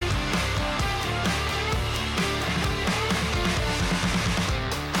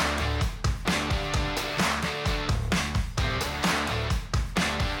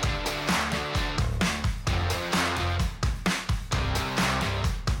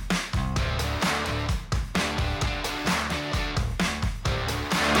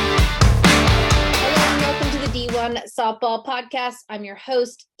D1 Softball Podcast. I'm your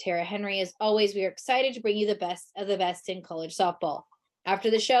host, Tara Henry. As always, we are excited to bring you the best of the best in college softball.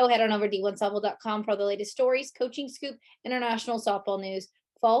 After the show, head on over to d1softball.com for the latest stories, coaching scoop, international softball news,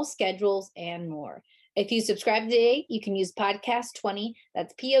 fall schedules, and more. If you subscribe today, you can use Podcast 20,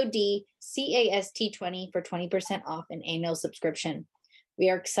 that's PODCAST 20 for 20% off an annual subscription. We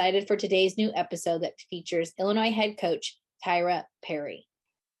are excited for today's new episode that features Illinois head coach Tyra Perry.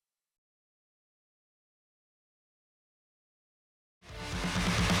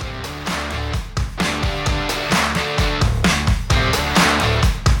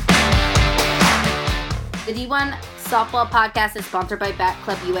 The D1 Softball Podcast is sponsored by Bat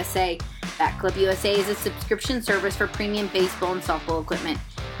Club USA. Bat Club USA is a subscription service for premium baseball and softball equipment.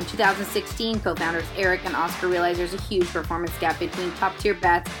 In 2016, co-founders Eric and Oscar realized there's a huge performance gap between top-tier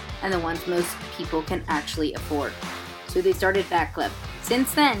bats and the ones most people can actually afford. So they started Bat Club.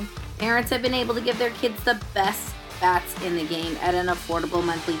 Since then, parents have been able to give their kids the best bats in the game at an affordable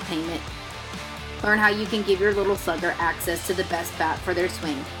monthly payment. Learn how you can give your little slugger access to the best bat for their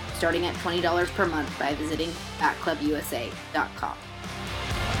swing, starting at $20 per month by visiting batclubusa.com.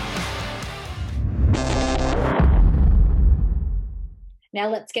 Now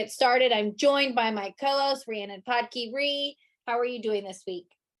let's get started. I'm joined by my co-host, Rhiannon Podkey. Rhee, how are you doing this week?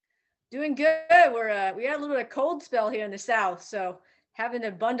 Doing good. We had a little bit of cold spell here in the south, so having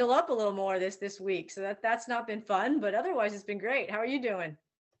to bundle up a little more this week. So that's not been fun, but otherwise it's been great. How are you doing?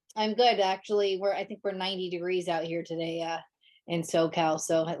 I'm good. Actually, I think we're 90 degrees out here today in SoCal,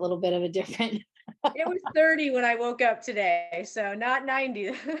 so a little bit of a different. It was 30 when I woke up today, so not 90.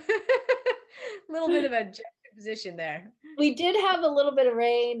 A little bit of a position there. We did have a little bit of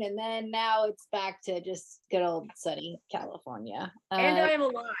rain, and then now it's back to just good old sunny California. And I am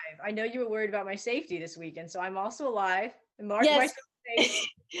alive. I know you were worried about my safety this weekend, so I'm also alive. Yes.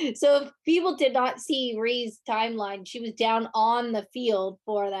 So if people did not see Rhee's timeline, she was down on the field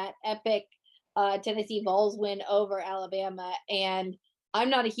for that epic Tennessee Vols win over Alabama. And I'm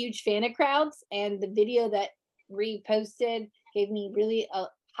not a huge fan of crowds. And the video that Rhee posted gave me really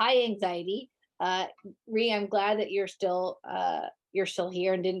high anxiety. Rhee, I'm glad that you're still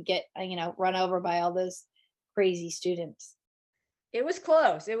here and didn't get run over by all those crazy students. It was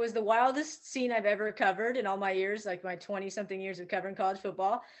close. It was the wildest scene I've ever covered in all my years, like my 20-something years of covering college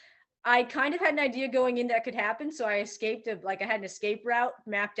football. I kind of had an idea going in that could happen, so I escaped. I had an escape route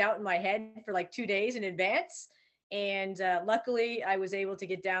mapped out in my head for like 2 days in advance, and luckily I was able to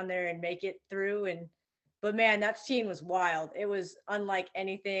get down there and make it through. But man, that scene was wild. It was unlike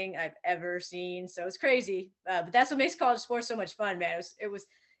anything I've ever seen, so it's crazy. But that's what makes college sports so much fun, man.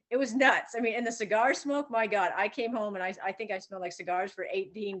 It was nuts. I mean, and the cigar smoke, my God, I came home and I think I smelled like cigars for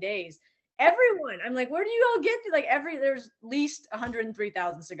 18 days. Everyone, I'm like, where do you all get to? There's at least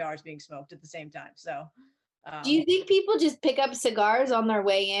 103,000 cigars being smoked at the same time. So, do you think people just pick up cigars on their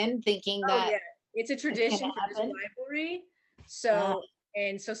way in thinking that? Yeah. It's a tradition for this rivalry. So,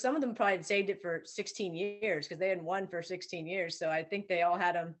 and so some of them probably saved it for 16 years because they hadn't won for 16 years. So I think they all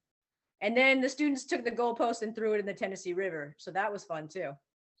had them. And then the students took the goalpost and threw it in the Tennessee River. So that was fun too.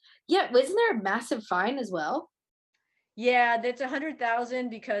 Yeah. Wasn't there a massive fine as well? Yeah, that's 100,000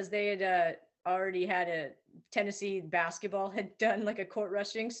 because they had already had a Tennessee basketball had done like a court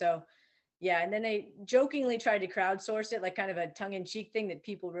rushing. So yeah, and then they jokingly tried to crowdsource it, like kind of a tongue-in-cheek thing that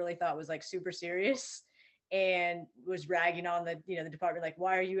people really thought was like super serious, and was ragging on the department, like,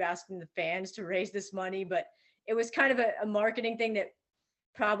 why are you asking the fans to raise this money? But it was kind of a marketing thing that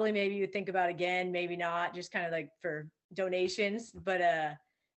probably maybe you would think about again, maybe not, just kind of like for donations. But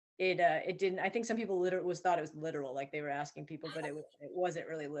it didn't. I think some people thought it was literal, like they were asking people, but it wasn't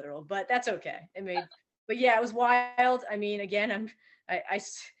really literal. But that's okay. But yeah, it was wild. I mean, again,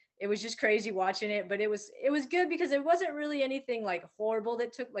 it was just crazy watching it, but it was good because it wasn't really anything like horrible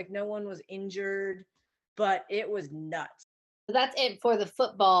that took, like no one was injured, but it was nuts. So that's it for the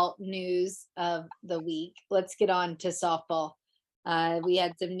football news of the week. Let's get on to softball. We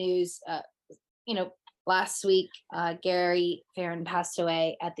had some news, last week, Gary Farron passed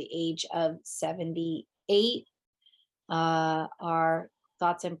away at the age of 78. Our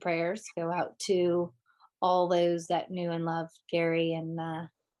thoughts and prayers go out to all those that knew and loved Gary. And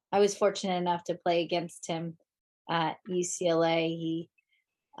I was fortunate enough to play against him at UCLA.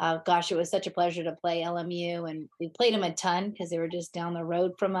 It was such a pleasure to play LMU, and we played him a ton because they were just down the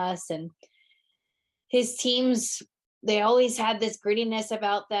road from us. And his teams, they always had this grittiness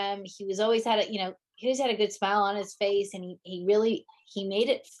about them. He always had a good smile on his face, and he made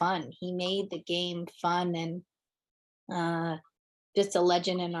it fun. He made the game fun, and just a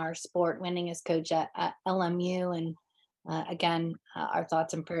legend in our sport, winning as coach at LMU. And again, our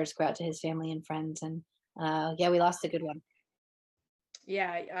thoughts and prayers go out to his family and friends. And Yeah, we lost a good one.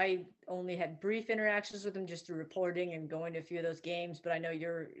 Yeah, I only had brief interactions with him just through reporting and going to a few of those games, but I know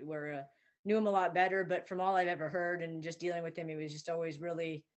knew him a lot better. But from all I've ever heard and just dealing with him, he was just always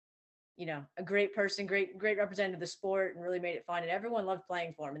really, a great person, great representative of the sport, and really made it fun. And everyone loved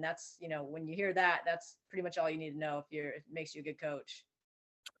playing for him. And that's, when you hear that, that's pretty much all you need to know if it makes you a good coach.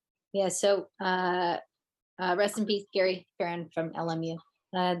 Yeah. So rest in peace, Gary Farron from LMU.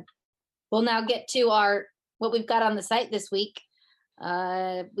 We'll now get to what we've got on the site this week.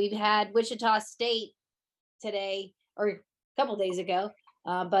 We've had Wichita State today or a couple days ago,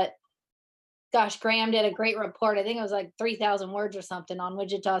 but gosh, Graham did a great report. I think it was like 3,000 words or something on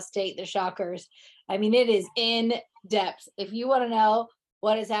Wichita State, the Shockers. I mean, it is in depth. If you want to know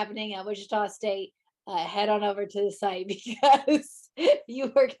what is happening at Wichita State, head on over to the site because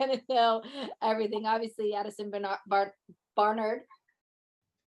you are going to know everything. Obviously, Addison Barnard.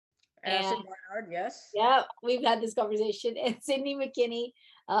 Addison Barnard, yes. Yeah, we've had this conversation. And Sydney McKinney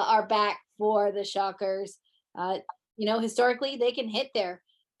are back for the Shockers. Historically, they can hit there.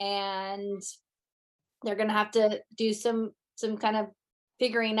 And they're going to have to do some kind of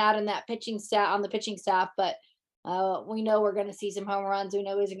figuring out in that pitching staff. But we know we're going to see some home runs. We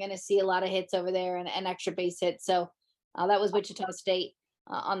know we're going to see a lot of hits over there and extra base hits. So that was Wichita State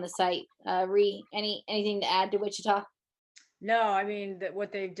on the site. Anything to add to Wichita? No, I mean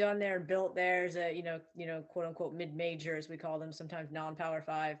what they've done there and built there is a quote unquote mid-major, as we call them, sometimes non-Power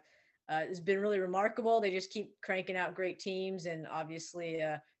 5. It's been really remarkable. They just keep cranking out great teams, and obviously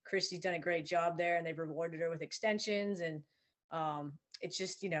Christy's done a great job there, and they've rewarded her with extensions. And it's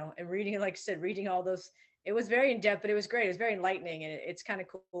just and reading, like I said, reading all those, it was very in depth, but it was great. It was very enlightening, and it's kind of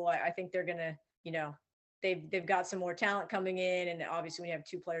cool. I think they're gonna they've got some more talent coming in, and obviously when you have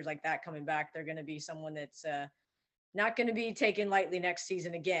two players like that coming back, they're going to be someone that's not going to be taken lightly next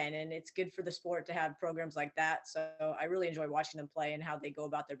season again. And it's good for the sport to have programs like that. So I really enjoy watching them play and how they go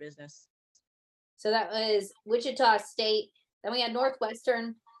about their business. So that was Wichita State. Then we had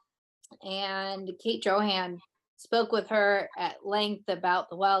Northwestern, and Kate Drohan spoke with her at length about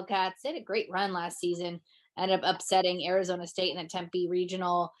the Wildcats. They had a great run last season, ended up upsetting Arizona State in the Tempe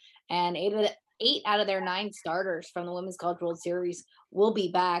Regional, and eight out of their 9 starters from the Women's College World Series will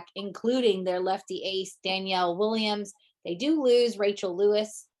be back, including their lefty ace, Danielle Williams. They do lose Rachel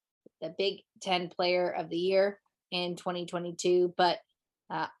Lewis, the Big Ten Player of the Year in 2022, but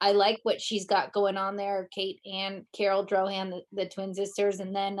I like what she's got going on there, Kate and Carol Drohan, the twin sisters,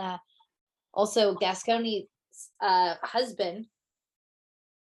 and then also Gasconi's husband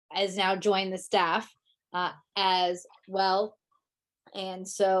has now joined the staff as well. And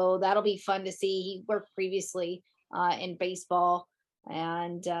so that'll be fun to see. He worked previously in baseball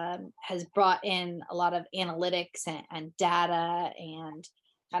and has brought in a lot of analytics and data and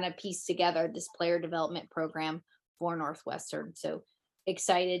kind of pieced together this player development program for Northwestern. So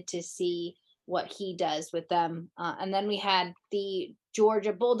excited to see what he does with them. And then we had the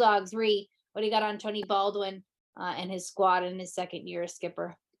Georgia Bulldogs. What do you got on Tony Baldwin and his squad in his second year as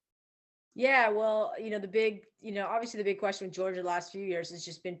skipper? Yeah, well, obviously the big question with Georgia the last few years has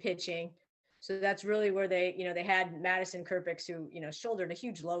just been pitching. So that's really where they had Madison Kerpix, who, shouldered a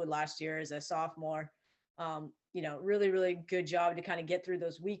huge load last year as a sophomore. Really, really good job to kind of get through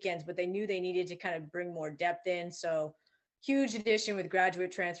those weekends, but they knew they needed to kind of bring more depth in. So huge addition with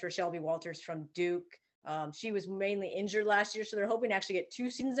graduate transfer Shelby Walters from Duke. She was mainly injured last year, so they're hoping to actually get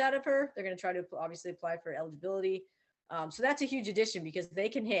 2 seasons out of her. They're going to try to obviously apply for eligibility. So that's a huge addition because they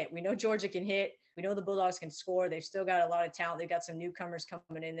can hit. We know Georgia can hit. We know the Bulldogs can score. They've still got a lot of talent. They've got some newcomers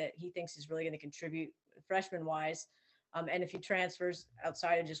coming in that he thinks is really going to contribute freshman-wise. And a few transfers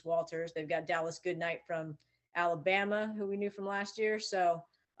outside of just Walters. They've got Dallas Goodnight from Alabama, who we knew from last year. So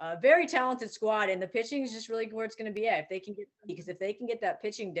very talented squad. And the pitching is just really where it's going to be at. If they can get that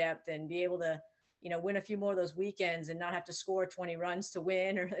pitching depth and be able to win a few more of those weekends and not have to score 20 runs to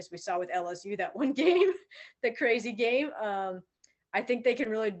win, or as we saw with LSU, that one game, the crazy game. I think they can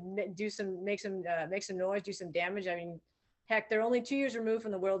really make some noise, do some damage. I mean, heck, they're only 2 years removed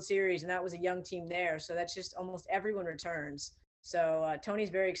from the World Series, and that was a young team there. So that's just almost everyone returns. So Tony's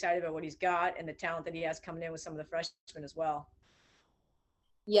very excited about what he's got and the talent that he has coming in with some of the freshmen as well.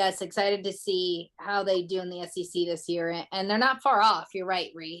 Yes, excited to see how they do in the SEC this year. And they're not far off. You're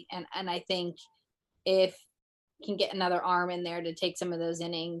right, Ree. And I think if can get another arm in there to take some of those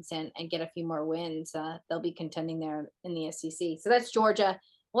innings and get a few more wins, they'll be contending there in the SEC. So that's Georgia.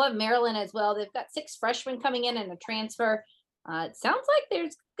 We'll have Maryland as well. They've got 6 freshmen coming in and a transfer. It sounds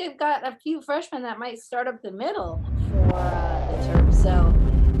like they've got a few freshmen that might start up the middle for the term. So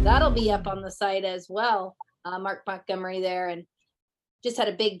that'll be up on the site as well. Mark Montgomery there, and just had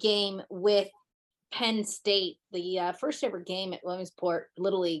a big game with Penn State, the first ever game at Williamsport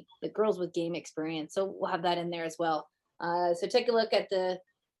Little League, the girls with game experience. So we'll have that in there as well. So take a look at the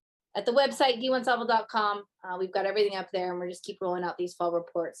website d1softball.com. We've got everything up there, and we're just keep rolling out these fall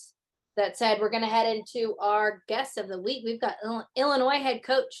reports. That said, we're going to head into our guest of the week. We've got Illinois head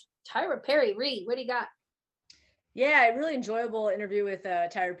coach Tyra Perry. Reed, what do you got? Yeah, a really enjoyable interview with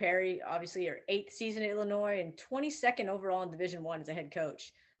Tyra Perry. Obviously, her 8th season at Illinois and 22nd overall in Division I as a head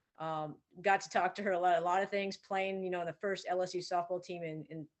coach. Got to talk to her a lot of things, playing, in the first LSU softball team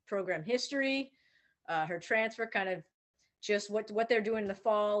in program history. Her transfer, kind of just what they're doing in the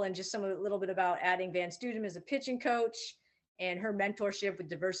fall, and just a little bit about adding Van Studem as a pitching coach, and her mentorship with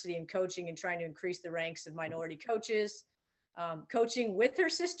diversity in coaching and trying to increase the ranks of minority coaches. Coaching with her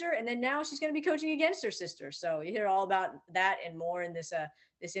sister, and then now she's going to be coaching against her sister. So you hear all about that and more in this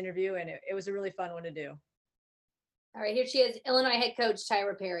interview, and it was a really fun one to do. All right, here she is, Illinois head coach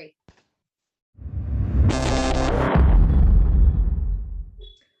Tyra Perry.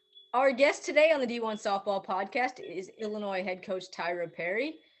 Our guest today on the D1 Softball Podcast is Illinois head coach Tyra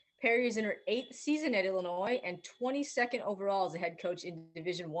Perry. Perry is in her 8th season at Illinois and 22nd overall as a head coach in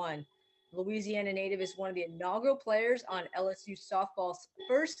Division I. Louisiana native is one of the inaugural players on LSU softball's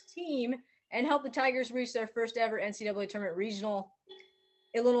first team and helped the Tigers reach their first ever NCAA tournament regional.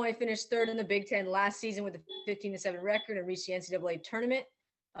 Illinois finished 3rd in the Big Ten last season with a 15-7 record and reached the NCAA tournament.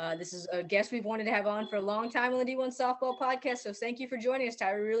 This is a guest we've wanted to have on for a long time on the D1 Softball Podcast, so thank you for joining us,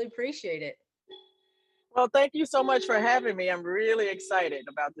 Tyra. We really appreciate it. Well, thank you so much for having me. I'm really excited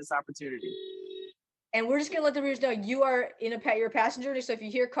about this opportunity. And we're just going to let the readers know you are you're a passenger. So if you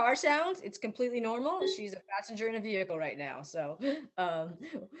hear car sounds, it's completely normal. She's a passenger in a vehicle right now. So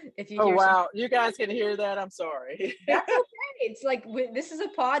if you hear you guys can hear that. I'm sorry. That's okay. It's like, this is a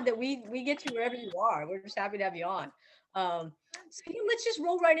pod that we get you wherever you are. We're just happy to have you on. So let's just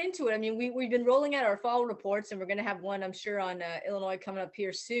roll right into it. I mean, we've been rolling out our fall reports, and we're going to have one, I'm sure, on Illinois coming up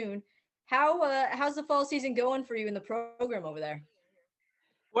here soon. How's the fall season going for you in the program over there?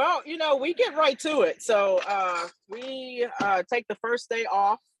 Well, we get right to it. So we take the first day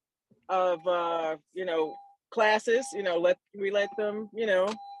off of, classes, let them,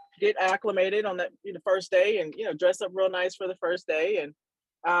 get acclimated on the first day and, dress up real nice for the first day. And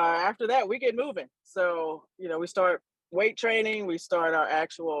after that, we get moving. So, we start weight training. We start our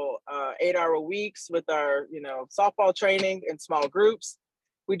actual 8-hour weeks with our, softball training in small groups.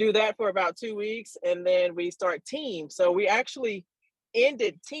 We do that for about 2 weeks, and then we start team. So we actually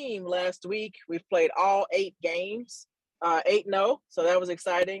ended team last week. We've played all 8 games, 8-0. So that was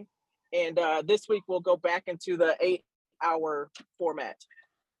exciting. And this week we'll go back into the 8-hour format.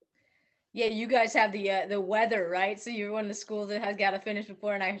 Yeah, you guys have the weather, right? So you're one of the schools that has got to finish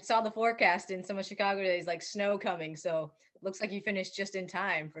before. And I saw the forecast in some of Chicago days, like snow coming. So it looks like you finished just in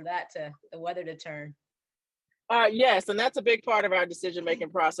time for the weather to turn. Yes, and that's a big part of our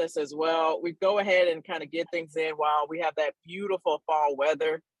decision-making process as well. We go ahead and kind of get things in while we have that beautiful fall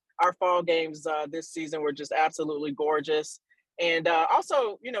weather. Our fall games this season were just absolutely gorgeous. And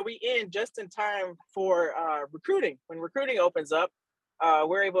also, we end just in time for recruiting. When recruiting opens up,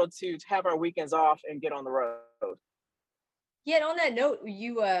 we're able to have our weekends off and get on the road. Yeah, and on that note,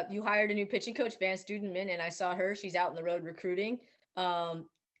 you hired a new pitching coach, Van Studenman, and I saw her. She's out on the road recruiting.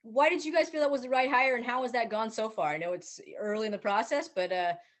 Why did you guys feel that was the right hire, and how has that gone so far? I know it's early in the process, but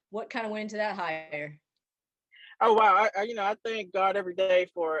what kind of went into that hire? Oh, wow. I thank God every day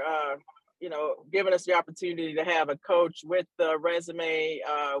for, giving us the opportunity to have a coach with the resume,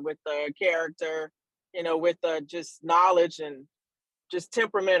 with the character, with just knowledge and just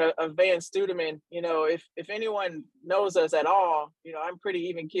temperament of Van Studeman. If anyone knows us at all, I'm pretty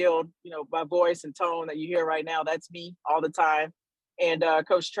even keeled, my voice and tone that you hear right now, that's me all the time. And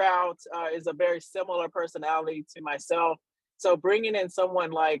Coach Trout is a very similar personality to myself. So bringing in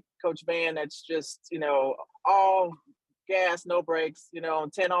someone like Coach Van, that's just, all gas, no brakes,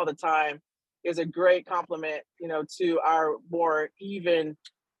 10 all the time, is a great compliment, to our more even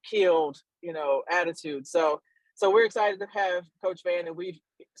keeled, attitude. So we're excited to have Coach Van, and we've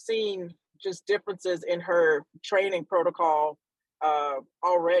seen just differences in her training protocol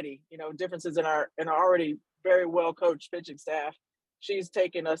already, differences in our already very well coached pitching staff. She's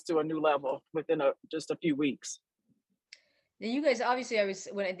taken us to a new level within just a few weeks. Now, you guys, obviously,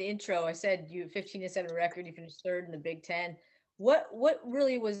 when at the intro, I said you 15-7 record, you finished 3rd in the Big Ten. What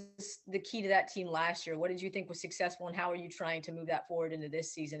really was the key to that team last year? What did you think was successful, and how are you trying to move that forward into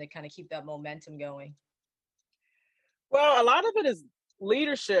this season to kind of keep that momentum going? Well, a lot of it is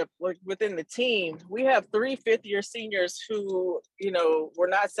leadership within the team. We have 3 fifth-year seniors who, were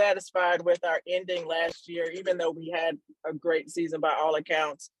not satisfied with our ending last year, even though we had a great season by all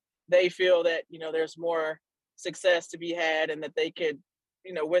accounts. they feel that, there's more success to be had, and that they could,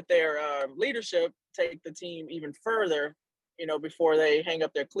 with their leadership, take the team even further, before they hang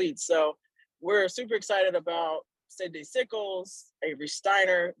up their cleats. So we're super excited about Sydney Sickles, Avery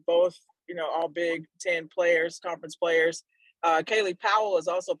Steiner, both, all Big Ten players, conference players. Kaylee Powell is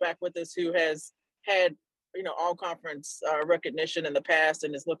also back with us, who has had, all conference recognition in the past,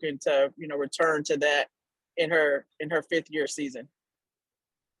 and is looking to, return to that in her 5th-year season.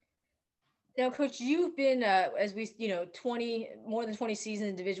 Now, Coach, you've been, as we, more than 20 seasons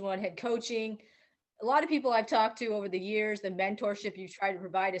in Division I head coaching. A lot of people I've talked to over the years, the mentorship you've tried to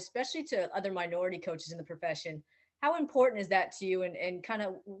provide, especially to other minority coaches in the profession. How important is that to you, and kind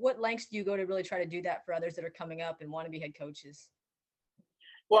of what lengths do you go to really try to do that for others that are coming up and want to be head coaches?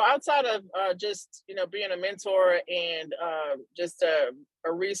 Well, outside of just, being a mentor and just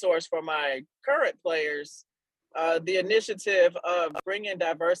a resource for my current players, the initiative of bringing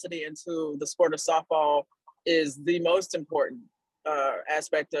diversity into the sport of softball is the most important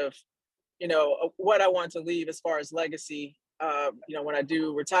aspect of, what I want to leave as far as legacy, when I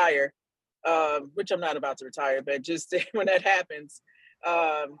do retire, which I'm not about to retire, but just when that happens,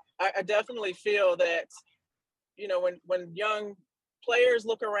 I definitely feel that, when young players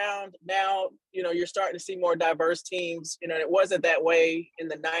look around now, you're starting to see more diverse teams. It wasn't that way in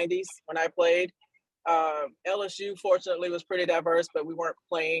the 90s when I played. LSU, fortunately, was pretty diverse, but we weren't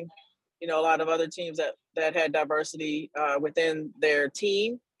playing, a lot of other teams that had diversity within their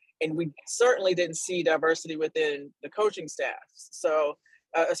team. And we certainly didn't see diversity within the coaching staff. So,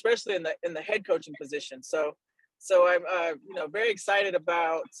 especially in the head coaching position. So I'm, very excited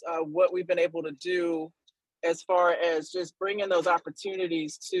about what we've been able to do as far as just bringing those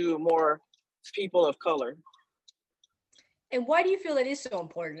opportunities to more people of color. And why do you feel that is so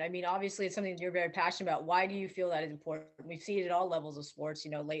important? I mean, obviously it's something that you're very passionate about. Why do you feel that is important? We see it at all levels of sports.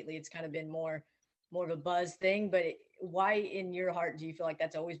 Lately it's kind of been more of a buzz thing, but why in your heart do you feel like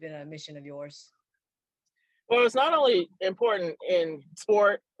that's always been a mission of yours? Well, it's not only important in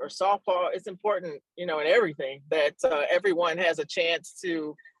sport or softball, it's important, in everything, that everyone has a chance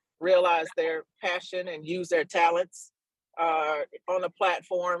to realize their passion and use their talents on a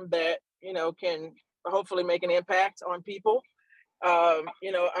platform that, can hopefully make an impact on people. I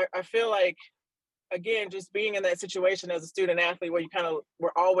feel like, again, just being in that situation as a student athlete where you kind of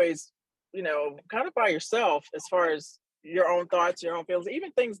were always, kind of by yourself as far as your own thoughts, your own feelings,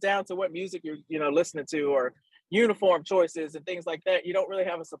 even things down to what music you're, listening to, or uniform choices and things like that. You don't really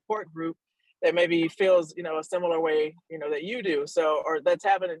have a support group that maybe feels, a similar way, that you do. So, or that's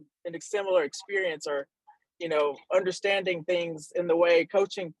having a similar experience, or, understanding things in the way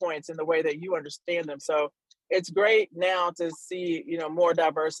coaching points in the way that you understand them. So it's great now to see, more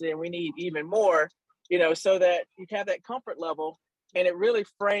diversity, and we need even more, so that you have that comfort level, and it really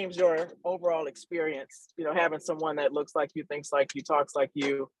frames your overall experience, having someone that looks like you, thinks like you, talks like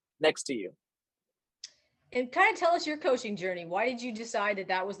you next to you. And kind of tell us your coaching journey. Why did you decide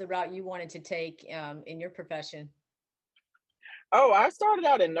that was the route you wanted to take in your profession? Oh, I started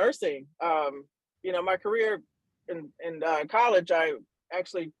out in nursing. My career in college, I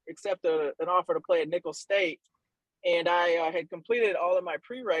actually accepted an offer to play at Nicholls State, and I had completed all of my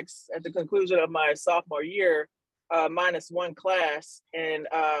prereqs at the conclusion of my sophomore year, minus one class. And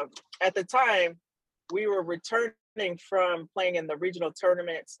at the time, we were returning from playing in the regional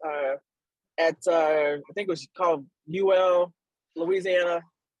tournaments at I think it was called UL Louisiana,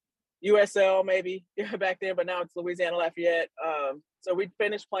 USL maybe back then, but now it's Louisiana Lafayette. So we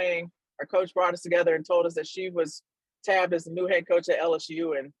finished playing. Our coach brought us together and told us that she was tabbed as the new head coach at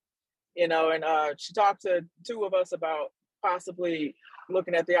LSU, and she talked to two of us about possibly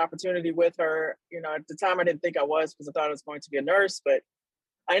looking at the opportunity with her. At the time I didn't think I was, because I thought I was going to be a nurse, but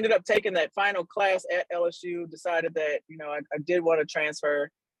I ended up taking that final class at LSU, decided that, I did want to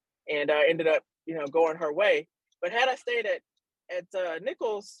transfer, and I ended up, going her way. But had I stayed at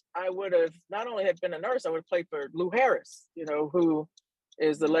Nicholls, I would have not only have been a nurse, I would have played for Lou Harris, who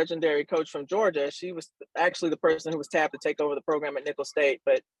is the legendary coach from Georgia. She was actually the person who was tapped to take over the program at Nicholls State.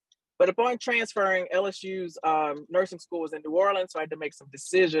 But upon transferring, LSU's nursing school was in New Orleans, so I had to make some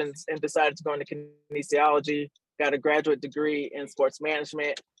decisions and decided to go into kinesiology, got a graduate degree in sports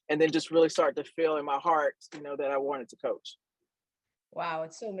management, and then just really started to feel in my heart, that I wanted to coach. Wow,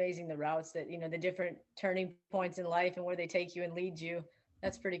 it's so amazing, the routes that, the different turning points in life and where they take you and lead you.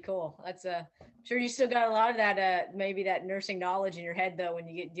 That's pretty cool. That's I'm sure you still got a lot of that maybe that nursing knowledge in your head though when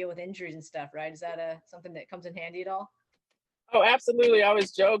you deal with injuries and stuff, right? Is that something that comes in handy at all? Oh, absolutely. I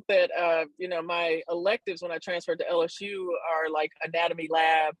always joke that my electives when I transferred to LSU are like anatomy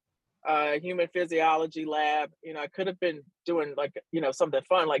lab, human physiology lab. I could have been doing like, something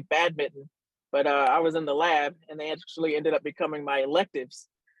fun like badminton, but I was in the lab and they actually ended up becoming my electives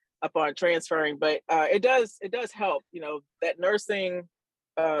upon transferring. But it does help, that nursing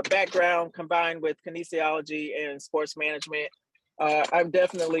background combined with kinesiology and sports management. I'm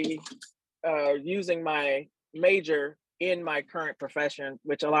definitely using my major in my current profession,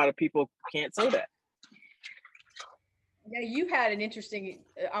 which a lot of people can't say that. Now you had an interesting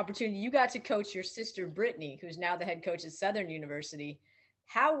opportunity. You got to coach your sister Brittany, who's now the head coach at Southern University.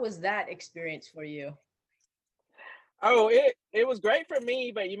 How was that experience for you? Oh, it was great for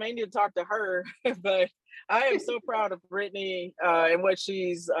me, but you may need to talk to her. But I am so proud of Brittany and what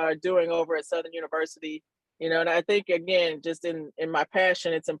she's doing over at Southern University. And I think again, just in my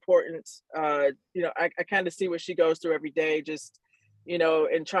passion, it's important. I kind of see what she goes through every day, just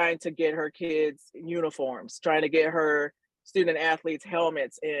in trying to get her kids uniforms, trying to get her student athletes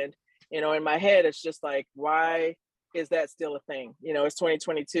helmets, and in my head, it's just like, why is that still a thing? It's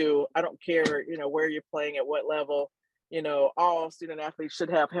 2022. I don't care, where you're playing at what level. All student athletes should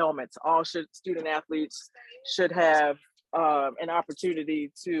have helmets. All student athletes should have an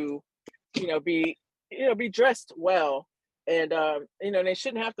opportunity to, be dressed well, and they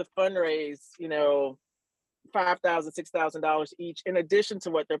shouldn't have to fundraise, $5,000, $6,000 each, in addition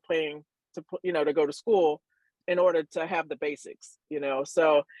to what they're paying to go to school, in order to have the basics.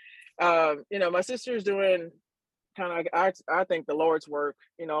 So my sister's doing kind of, I think, the Lord's work,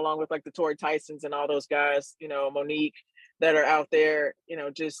 along with like the Tori Tysons and all those guys, Monique, that are out there,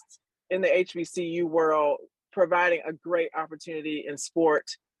 just in the HBCU world, providing a great opportunity in sport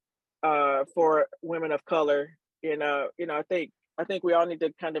for women of color. I think we all need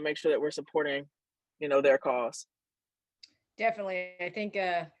to kind of make sure that we're supporting, their cause. Definitely. I think,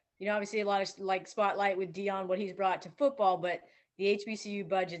 obviously a lot of like spotlight with Dion, what he's brought to football, but the HBCU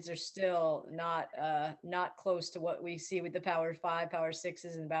budgets are still not close to what we see with the Power Five, Power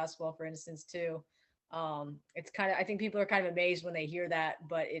Sixes in basketball, for instance, too. It's kind of, I think people are kind of amazed when they hear that,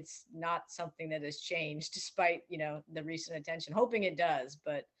 but it's not something that has changed despite, the recent attention, hoping it does.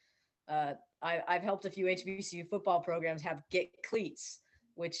 But I've helped a few HBCU football programs get cleats,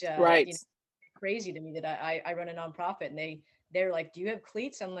 which, Right. crazy to me that I run a nonprofit and they're like, do you have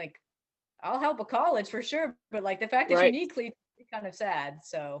cleats? I'm like, I'll help a college for sure, but like the fact that you Right. need cleats is kind of sad.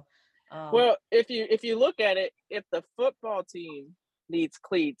 So Well, if you look at it, if the football team needs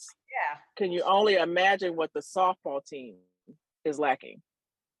cleats, yeah, can you only imagine what the softball team is lacking?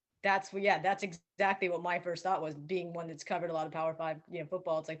 that's exactly what my first thought was, being one that's covered a lot of Power Five,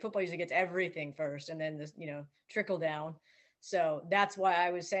 football. It's like football usually gets everything first and then this, trickle down. So that's why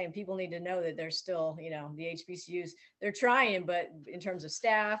I was saying people need to know that there's still, the HBCUs, they're trying, but in terms of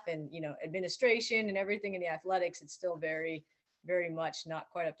staff and, administration and everything in the athletics, it's still very, very much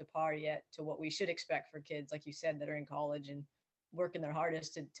not quite up to par yet to what we should expect for kids, like you said, that are in college and working their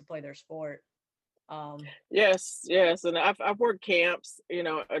hardest to play their sport. Um, Yes, yes, and I've worked camps,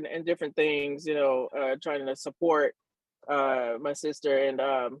 and different things, trying to support my sister, and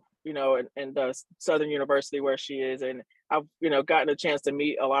and Southern University where she is, and I've gotten a chance to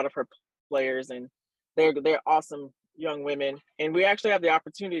meet a lot of her players, and they're awesome young women, and we actually have the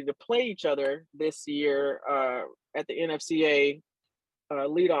opportunity to play each other this year at the NFCA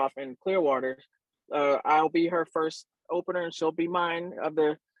leadoff in Clearwater. I'll be her first opener, and she'll be mine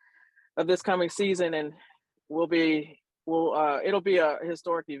of this coming season, and it'll be a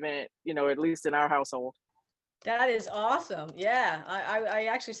historic event, at least in our household. that is awesome. Yeah, I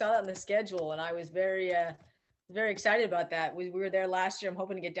actually saw that on the schedule, and I was very excited about that. We were there last year. I'm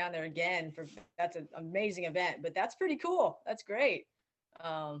hoping to get down there again for that's an amazing event. But that's pretty cool. That's great.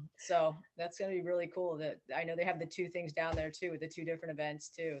 So that's going to be really cool. That I know they have the two things down there too, with the two different events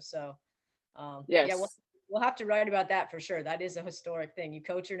too. So yeah, Yes. we'll have to write about that for sure. That is a historic thing. You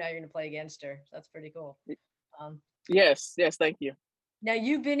coach her, now you're going to play against her. So that's pretty cool. Um, Yes, yes, thank you. Now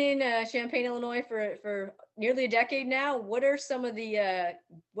you've been in Champaign, Illinois for nearly a decade now. What are some of the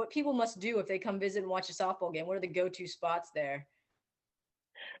what people must do if they come visit and watch a softball game? What are the go-to spots there?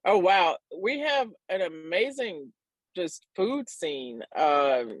 Oh wow, we have an amazing just food scene.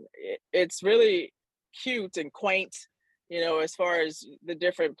 It's really cute and quaint, as far as the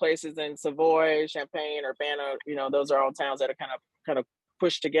different places in Savoy, Champaign, Urbana. Those are all towns that are kind of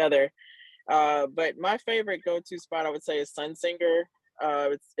pushed together. But my favorite go-to spot, I would say, is Sunsinger.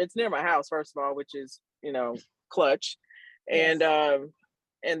 It's near my house, first of all, which is clutch, and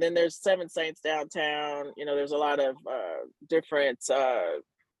Yes. then there's Seven Saints downtown. There's a lot of different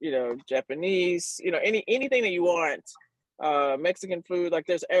Japanese, anything that you want, Mexican food. Like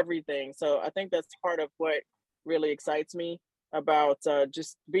there's everything. So I think that's part of what really excites me. about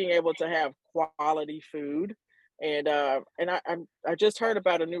just being able to have quality food. And I just heard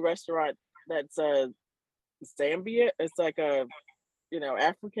about a new restaurant that's Zambia. It's like a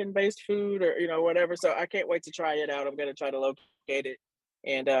African based food or whatever. So I can't wait to try it out. I'm gonna try to locate it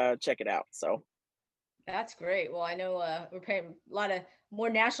and check it out. So That's great. Well, I know we're paying a lot of more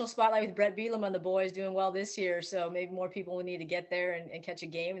national spotlight with Brett Bielema and the boys doing well this year. So maybe more people will need to get there and catch a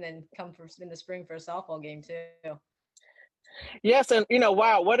game and then come for in the spring for a softball game too. yes, and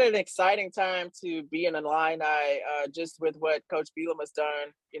wow, what an exciting time to be in Illini, just with what Coach Bielema's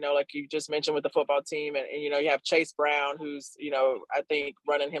done. Like you just mentioned with the football team, and you have Chase Brown, who's I think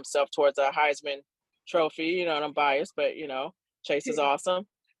running himself towards a Heisman Trophy. And I'm biased, but Chase is awesome.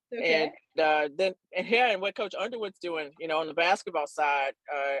 Okay. And what Coach Underwood's doing, on the basketball side,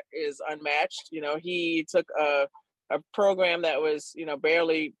 is unmatched. He took a program that was,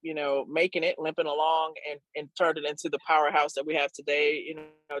 barely, making it, limping along, and turned it into the powerhouse that we have today.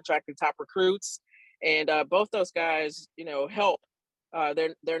 Attracting top recruits, and both those guys, help.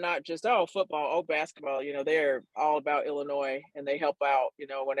 They're not just football, basketball. They're all about Illinois, and they help out,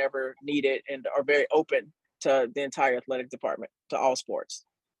 whenever needed, and are very open to the entire athletic department, to all sports.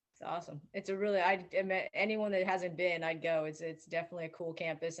 It's awesome. It's a really, anyone that hasn't been, I'd go. It's definitely a cool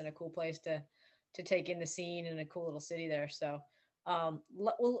campus and a cool place to take in the scene and a cool little city there. So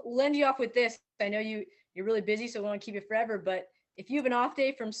we'll end you off with this. I know you're really busy, so we won't keep you forever, but if you have an off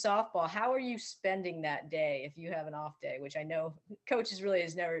day from softball, how are you spending that day if you have an off day, which I know coaches really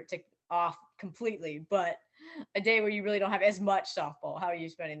has never taken off completely, but a day where you really don't have as much softball, how are you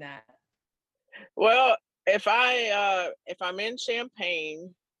spending that? Well, if I'm in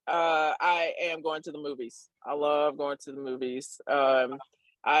Champaign, I am going to the movies. I love going to the movies.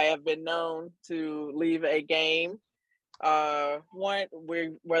 I have been known to leave a game,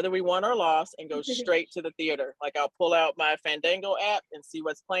 whether we won or lost, and go straight to the theater. Like I'll pull out my Fandango app and see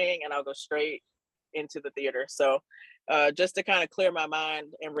what's playing, and I'll go straight into the theater. So, just to kind of clear my mind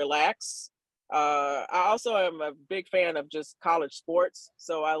and relax. I also am a big fan of just college sports,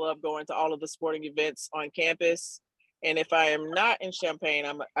 so I love going to all of the sporting events on campus. And if I am not in Champaign,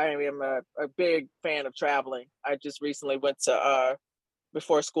 I am a big fan of traveling. I just recently went to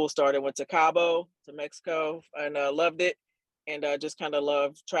before school started, went to Cabo, to Mexico, and loved it. And just kind of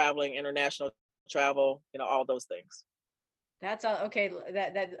love traveling, international travel, all those things. That's all. Okay.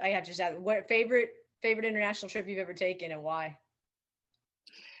 That I have to just ask, what favorite international trip you've ever taken and why?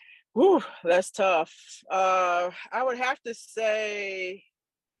 Whew, that's tough. I would have to say,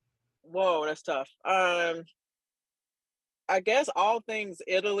 whoa, that's tough. I guess all things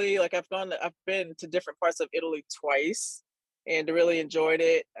Italy. Like I've been to different parts of Italy twice, and really enjoyed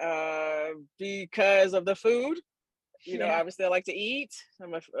it because of the food. Yeah. Obviously I like to eat.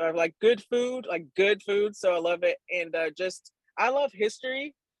 I like good food, so I love it. And I love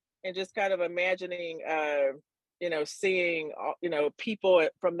history, and just kind of imagining, seeing, people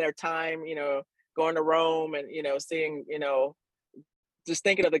from their time, going to Rome, and, seeing, just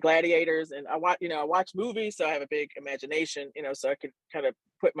thinking of the gladiators. And I watch movies, so I have a big imagination, so I can kind of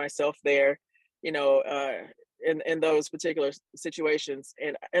put myself there, you know, uh, in those particular situations.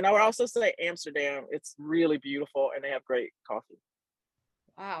 And I would also say Amsterdam. It's really beautiful, and they have great coffee.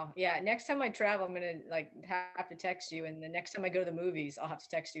 Wow. Yeah. Next time I travel, I'm gonna have to text you, and the next time I go to the movies, I'll have to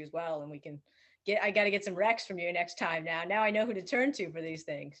text you as well, and we can I got to get some recs from you next time. Now I know who to turn to for these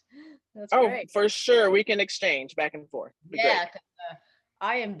things. That's Oh, great. for sure, we can exchange back and forth. Be great. Yeah. 'Cause,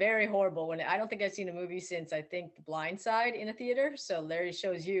 I am very horrible when I don't think I've seen a movie since I think The Blind Side in a theater. So Larry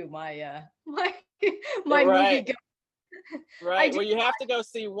shows you my my movie. Right, I right. do. Well, you have to go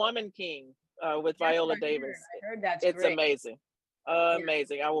see Woman King with That's what Viola I heard. Davis. I heard that's It's great. amazing, Yeah.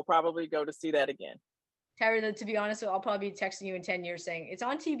 amazing. I will probably go to see that again. Tyra, to be honest, I'll probably be texting you in 10 years saying it's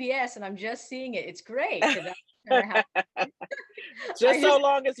on TBS and I'm just seeing it. It's great because that's kind of how I Just so just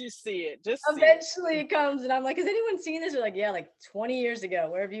long as you see it, just see it. eventually it comes and I'm like, has anyone seen this? They're like, yeah, like 20 years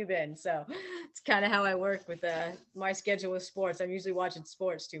ago. Where have you been? So it's kind of how I work with my schedule with sports. I'm usually watching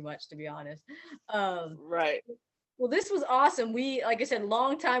sports too much, to be honest. Um, Right. well, this was awesome. Like I said,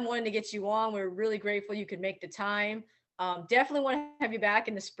 long time wanting to get you on. We're really grateful you could make the time. Definitely want to have you back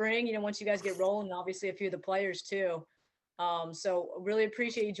in the spring, once you guys get rolling, and obviously a few of the players too. So really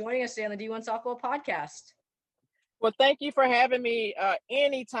appreciate you joining us today on the D1 Softball Podcast. Well, thank you for having me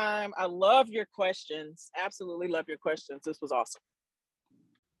anytime. I love your questions. Absolutely love your questions. This was awesome.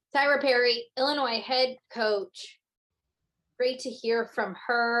 Tyra Perry, Illinois head coach. Great to hear from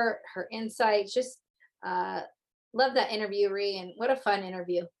her insights. Just love that interview, Ree, and what a fun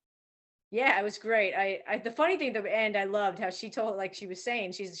interview. Yeah, it was great. The funny thing at the end, I loved how she told, like she was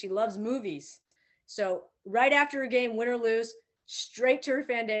saying, she loves movies. So right after a game, win or lose, straight to her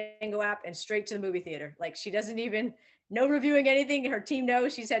Fandango app and straight to the movie theater. Like she doesn't even, no reviewing anything. Her team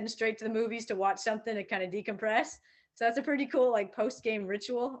knows she's heading straight to the movies to watch something to kind of decompress. So that's a pretty cool like post-game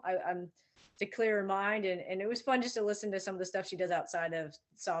ritual. I'm to clear her mind. And it was fun just to listen to some of the stuff she does outside of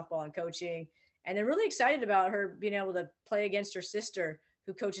softball and coaching. And they're really excited about her being able to play against her sister,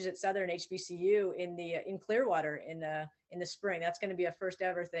 who coaches at Southern HBCU in Clearwater in the spring. That's going to be a first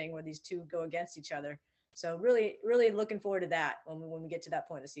ever thing where these two go against each other. So really, really looking forward to that when we get to that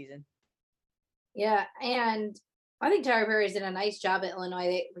point of the season. Yeah, and I think Tara Perry's did a nice job at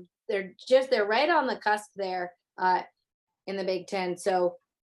Illinois. They're right on the cusp there in the Big Ten. So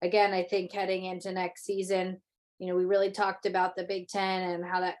again, I think heading into next season, we really talked about the Big Ten and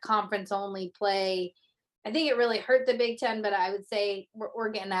how that conference only play. I think it really hurt the Big Ten, but I would say we're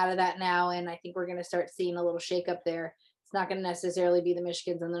getting out of that now, and I think we're going to start seeing a little shakeup there. It's not going to necessarily be the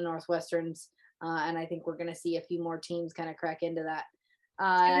Michigans and the Northwesterns, and I think we're going to see a few more teams kind of crack into that.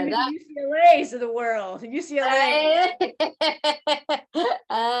 UCLA's of the world. UCLA.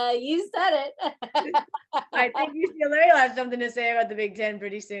 You said it. I think UCLA will have something to say about the Big Ten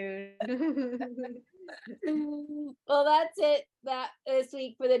pretty soon. Well, that's it this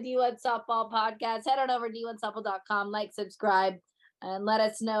week for the D1 Softball podcast. Head on over to d1softball.com, subscribe, and let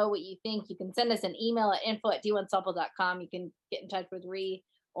us know what you think. You can send us an email at info@d1softball.com. You can get in touch with Ree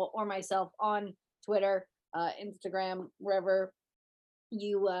or myself on Twitter, Instagram, wherever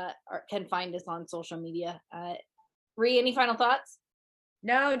you can find us on social media. Ree, any final thoughts?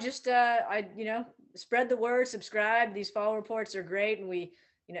 No, just spread the word, subscribe. These fall reports are great, and we,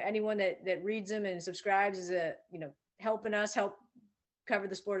 anyone that reads them and subscribes is helping us help cover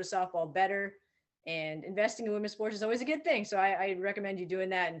the sport of softball better. And investing in women's sports is always a good thing. So I recommend you doing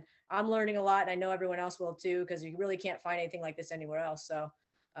that. And I'm learning a lot, and I know everyone else will too, because you really can't find anything like this anywhere else. So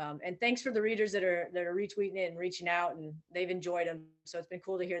and thanks for the readers that are retweeting it and reaching out, and they've enjoyed them. So it's been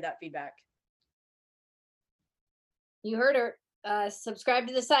cool to hear that feedback. You heard her. Subscribe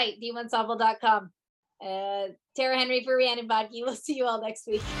to the site, d1softball.com. Tara Henry for Rhiannon Bodke. We'll see you all next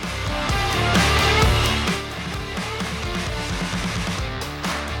week.